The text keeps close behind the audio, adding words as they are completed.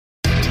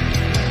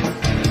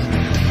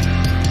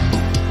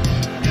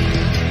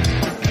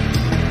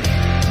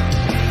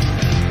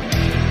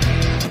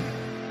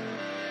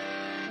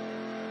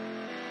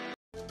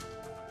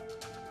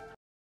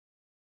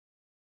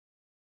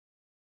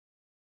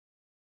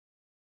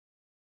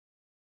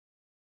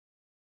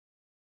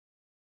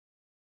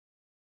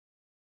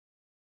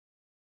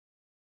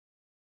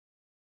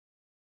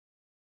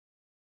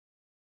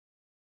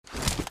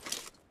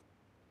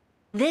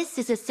This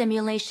is a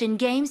simulation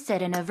game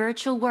set in a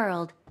virtual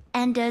world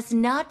and does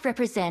not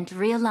represent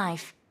real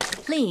life.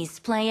 Please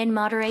play in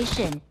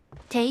moderation,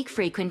 take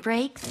frequent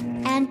breaks,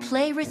 and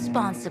play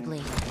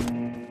responsibly.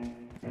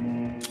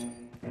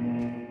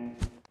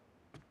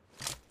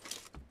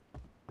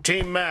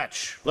 Team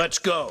match, let's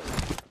go.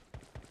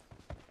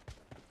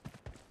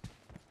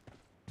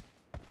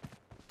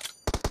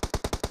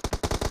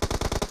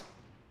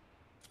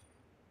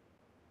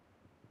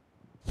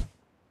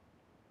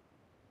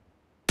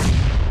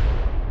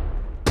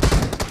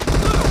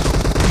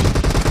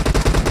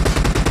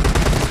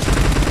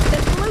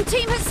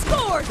 Team has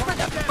scored for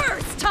the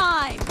first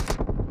time!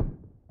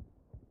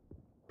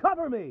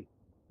 Cover me!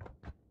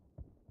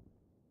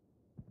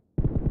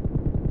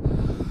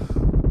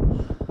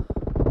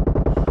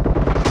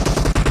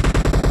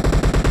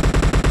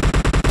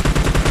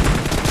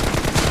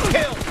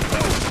 Kill!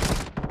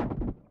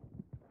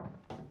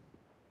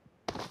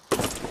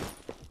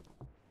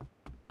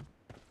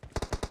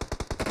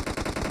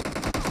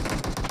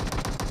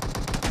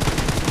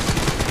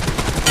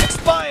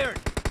 Expired!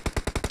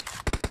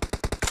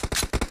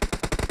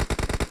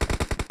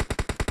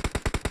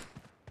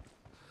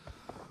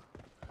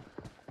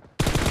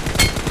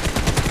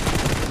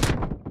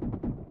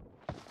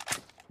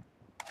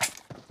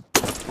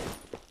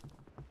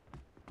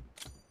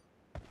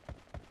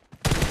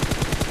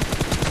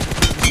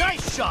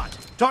 Shot!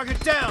 Target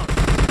down!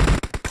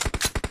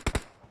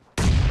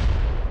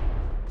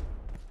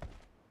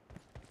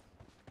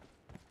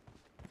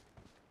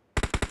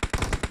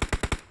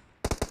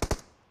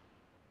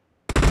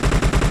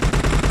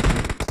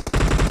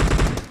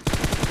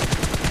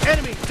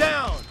 Enemy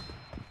down!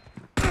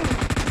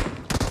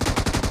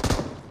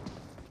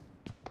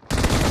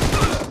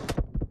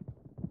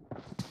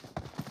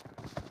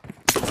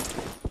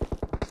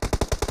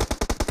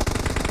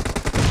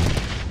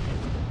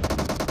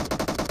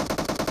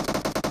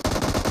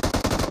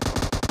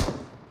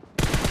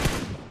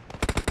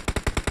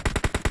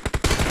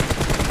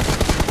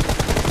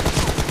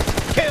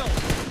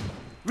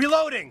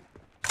 Reloading!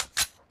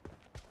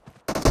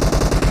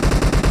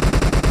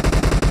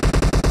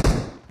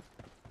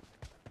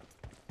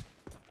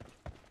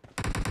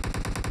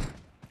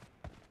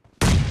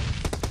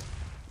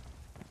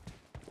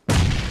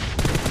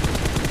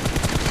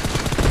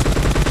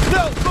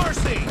 No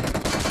mercy!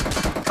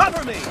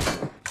 Cover me!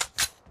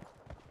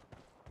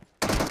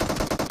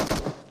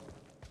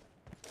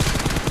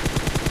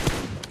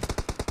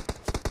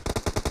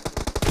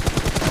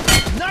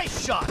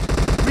 Nice shot!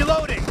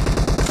 Reloading!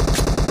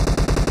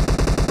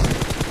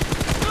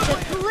 The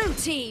blue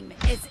team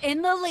is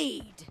in the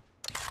lead.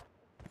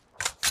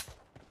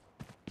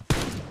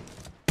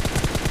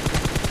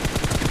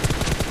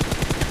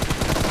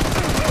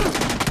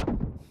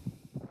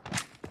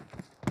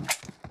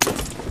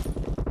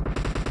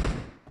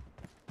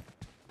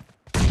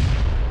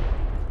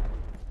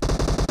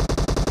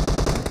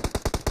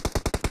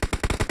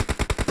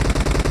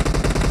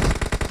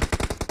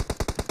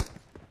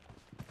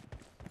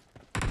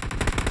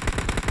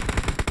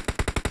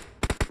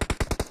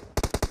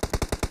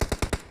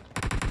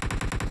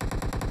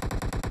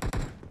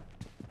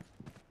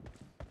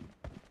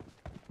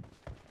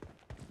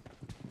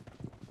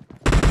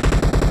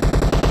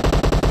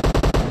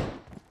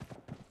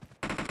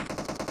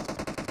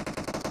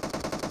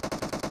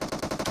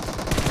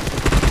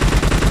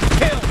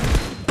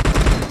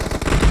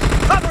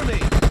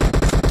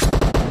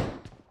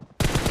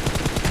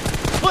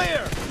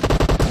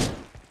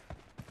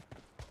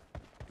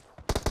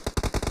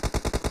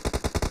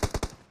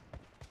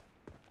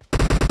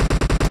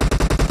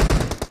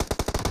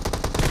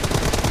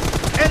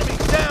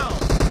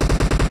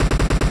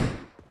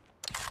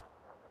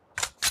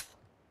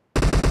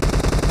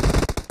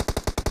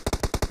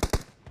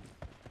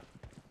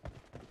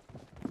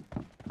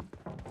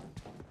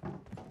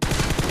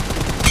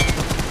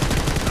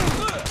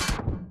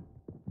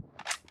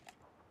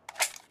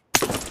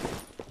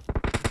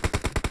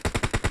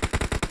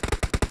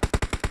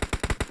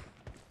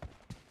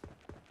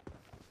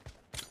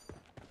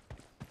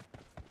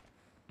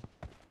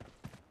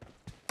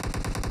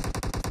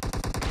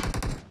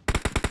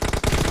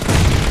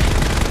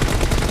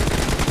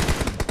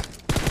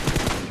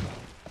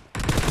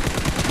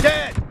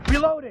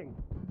 Reloading!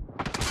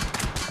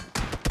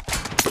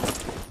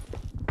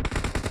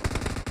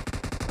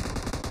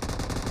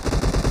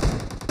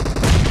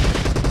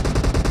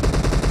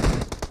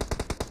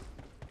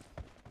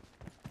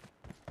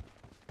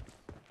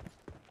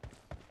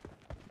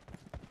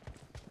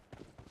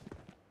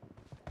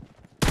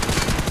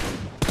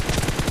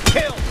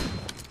 Kill!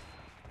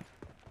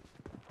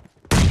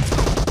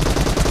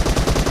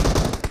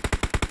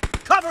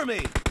 Cover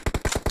me!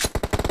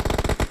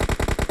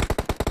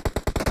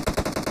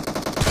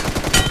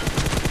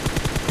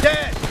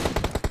 Dead!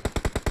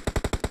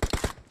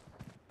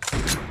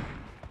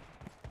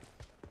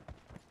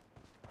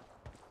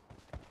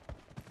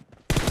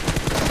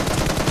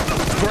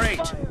 Great!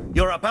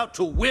 You're about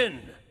to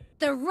win!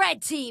 The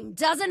red team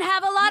doesn't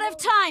have a lot of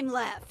time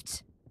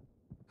left.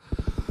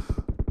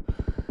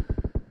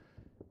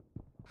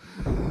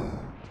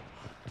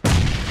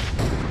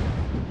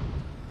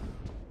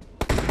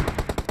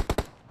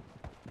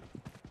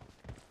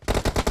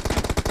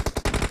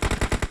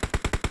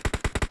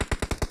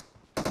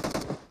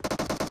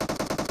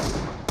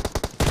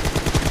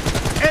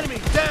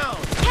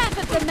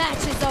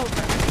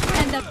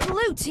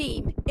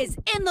 team is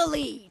in the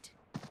lead.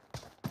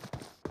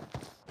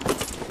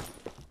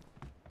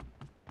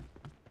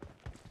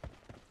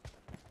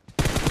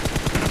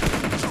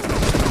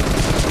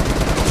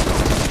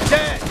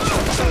 Dead!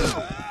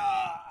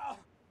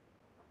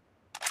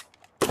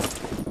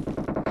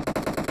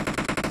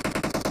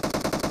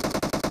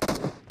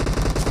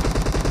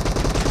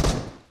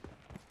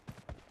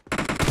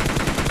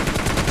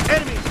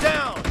 Enemies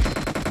down!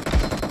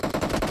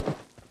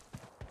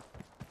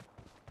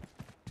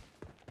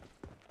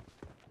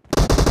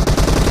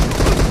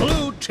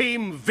 Blue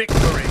team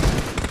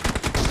victory!